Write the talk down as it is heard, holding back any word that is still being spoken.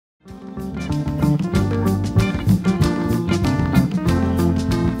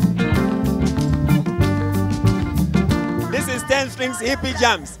Strings Hippy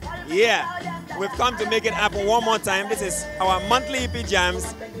Jams. Yeah, we've come to make it happen one more time. This is our monthly Hippy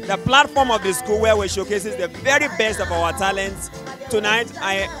Jams, the platform of the school where we showcases the very best of our talents. Tonight,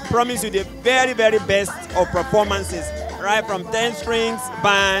 I promise you the very, very best of performances, right from 10 strings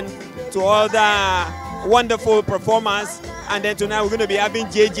band to other wonderful performers. And then tonight we're going to be having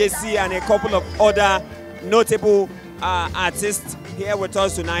JJC and a couple of other notable artists here with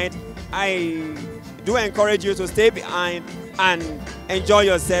us tonight. I do encourage you to stay behind and enjoy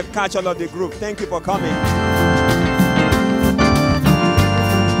yourself, catch all of the group. Thank you for coming.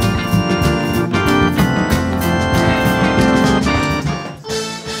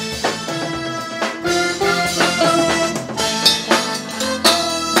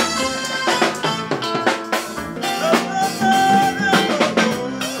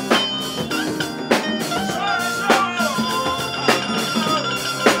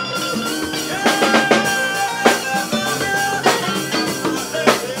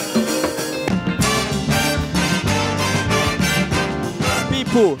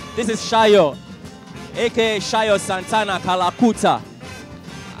 This is Shayo, aka Shayo Santana Kalakuta.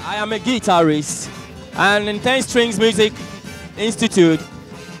 I am a guitarist, and in 10 Strings Music Institute,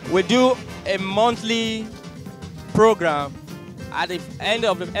 we do a monthly program at the end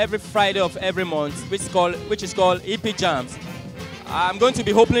of every Friday of every month, which is called Hippy Jams. I'm going to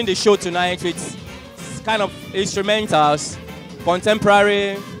be opening the show tonight with kind of instrumentals,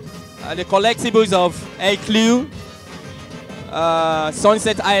 contemporary, the collectibles of A Clue,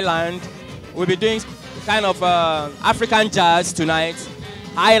 Sunset Island. We'll be doing kind of African jazz tonight,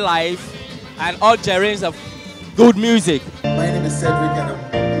 high life, and all genres of good music. My name is Cedric and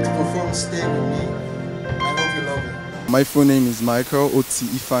I'm going to perform Stay With Me. I hope you love it. My full name is Michael Oti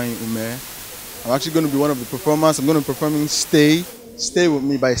Ifeanyi Ume. I'm actually going to be one of the performers. I'm going to be performing Stay With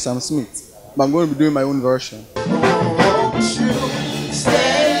Me by Sam Smith. But I'm going to be doing my own version.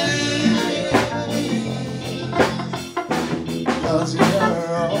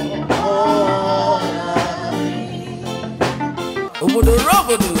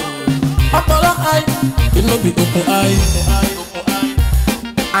 It no be open eye.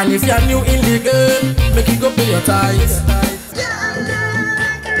 And if you are new in the game, make you go pay your tithes.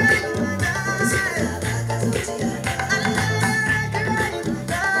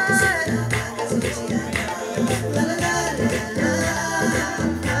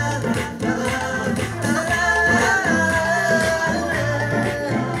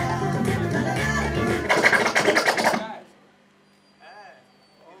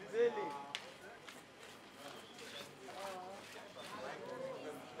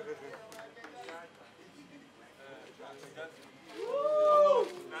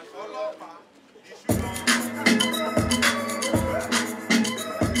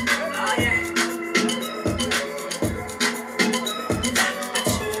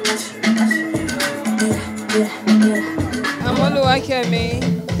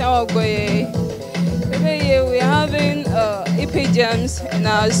 We're having Hippy Jams in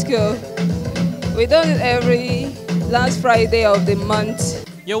our school. We do it every last Friday of the month.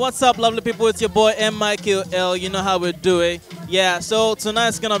 Yo, what's up, lovely people? It's your boy MIKL. You know how we do it. Yeah, so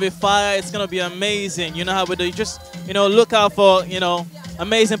tonight's gonna be fire. It's gonna be amazing. You know how we do. You just, look out for,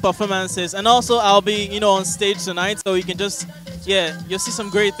 amazing performances. And also, I'll be, on stage tonight, so you can just, you'll see some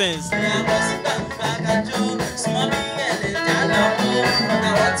great things.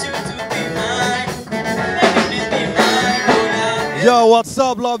 Yo, what's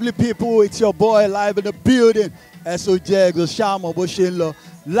up, lovely people? It's your boy live in the building. SOJ Shama Boshinlo.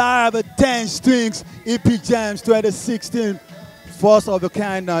 Live at 10 Strings Hippy Jams 2016. First of a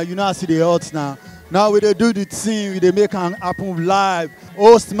kind now. You know I see the odds now. Now we do the thing, we make an happen live.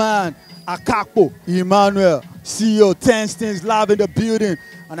 Host man, Akapo, Emmanuel, CEO 10 Strings live in the building.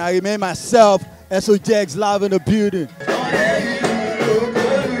 And I remain myself, SOJ live in the building.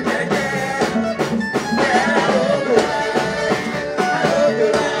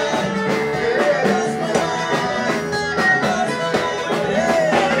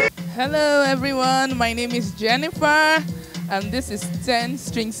 Hello everyone, my name is Jennifer and this is 10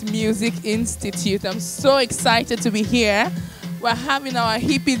 Strings Music Institute. I'm so excited to be here. We're having our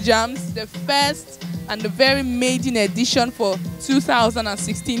Hippy Jams, the first and the very maiden edition for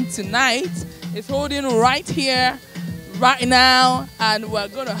 2016 tonight. It's holding right here, right now, and we're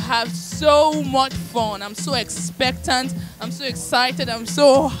going to have so much fun. I'm so expectant, I'm so excited, I'm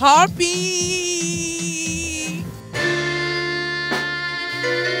so happy.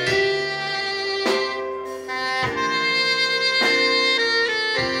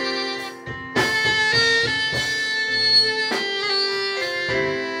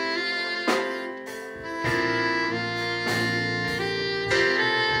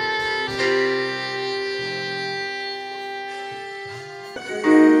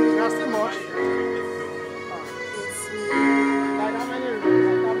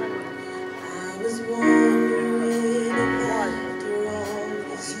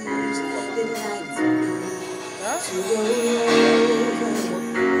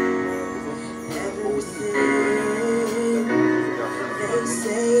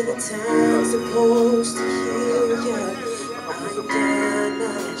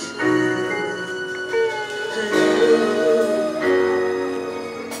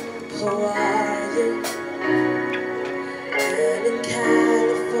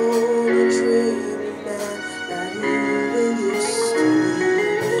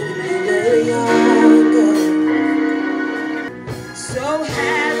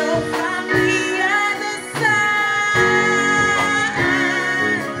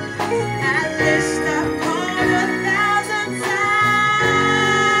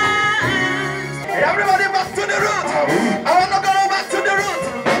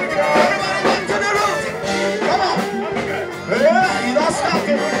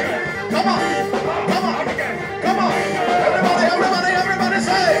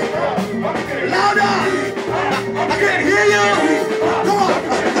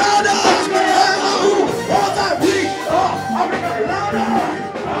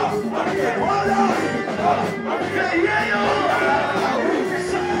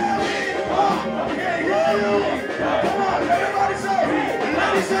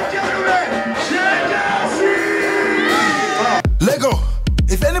 Lego,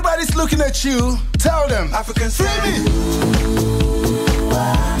 if anybody's looking at you, tell them African skank.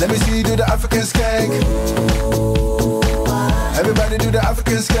 Let me see you do the African skank. Everybody do the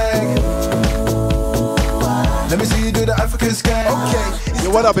African skank. Let me see you do the African skank. Okay.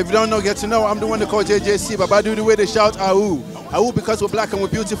 Yo, what up? If you don't know, get to know. I'm the one they call JJC, but I do the way they shout Ahu. Ahu because we're black and we're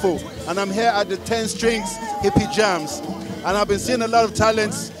beautiful. And I'm here at the 10 Strings Hippy Jams. And I've been seeing a lot of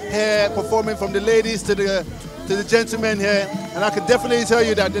talents here performing, from the ladies to the gentlemen here. And I can definitely tell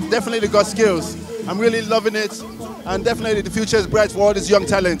you that they definitely got skills. I'm really loving it. And definitely the future is bright for all these young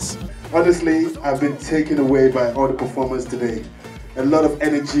talents. Honestly, I've been taken away by all the performers today. A lot of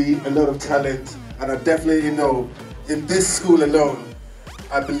energy, a lot of talent. And I definitely know, in this school alone,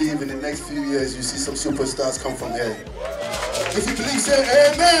 I believe in the next few years you see some superstars come from here. If you believe, say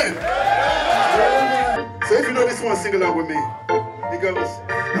amen. So if you know this one, sing along with me. It goes,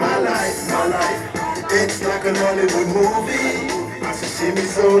 my life, it's like a Hollywood movie. As you see me,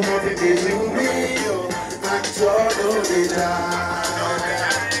 so nothing is new me. I don't need that.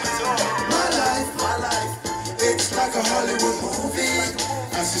 My life, it's like a Hollywood movie.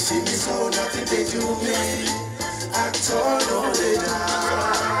 As you see me, so nothing they do me. I don't need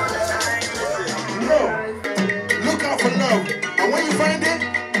that. No, look out for love. And when you find it,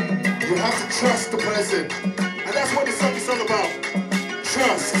 you have to trust the person. And that's what the song is all about.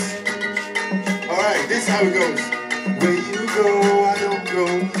 Trust. Alright, this is how it goes. Where you go, I don't go.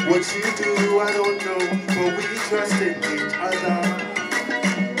 What you do, I don't know. But we trust in each other.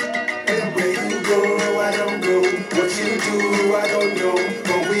 Where you go, I don't go. What you do, I don't know.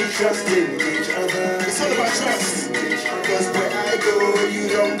 But we trust in each other. It's all about trust. Cause where I go, you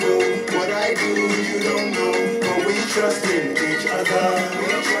don't go. What I do, you don't know. But we trust in each other.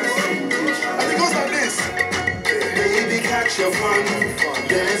 And it goes like this. Baby, catch your fun.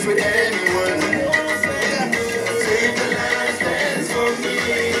 Dance with anyone. Save the last dance for me.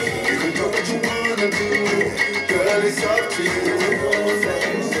 You can do what you wanna do. Girl, it's up to you.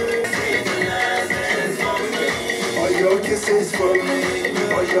 Save the last dance for me. All your kisses for me.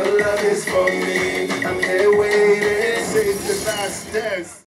 All your love is for me. I'm here waiting. Save the last dance.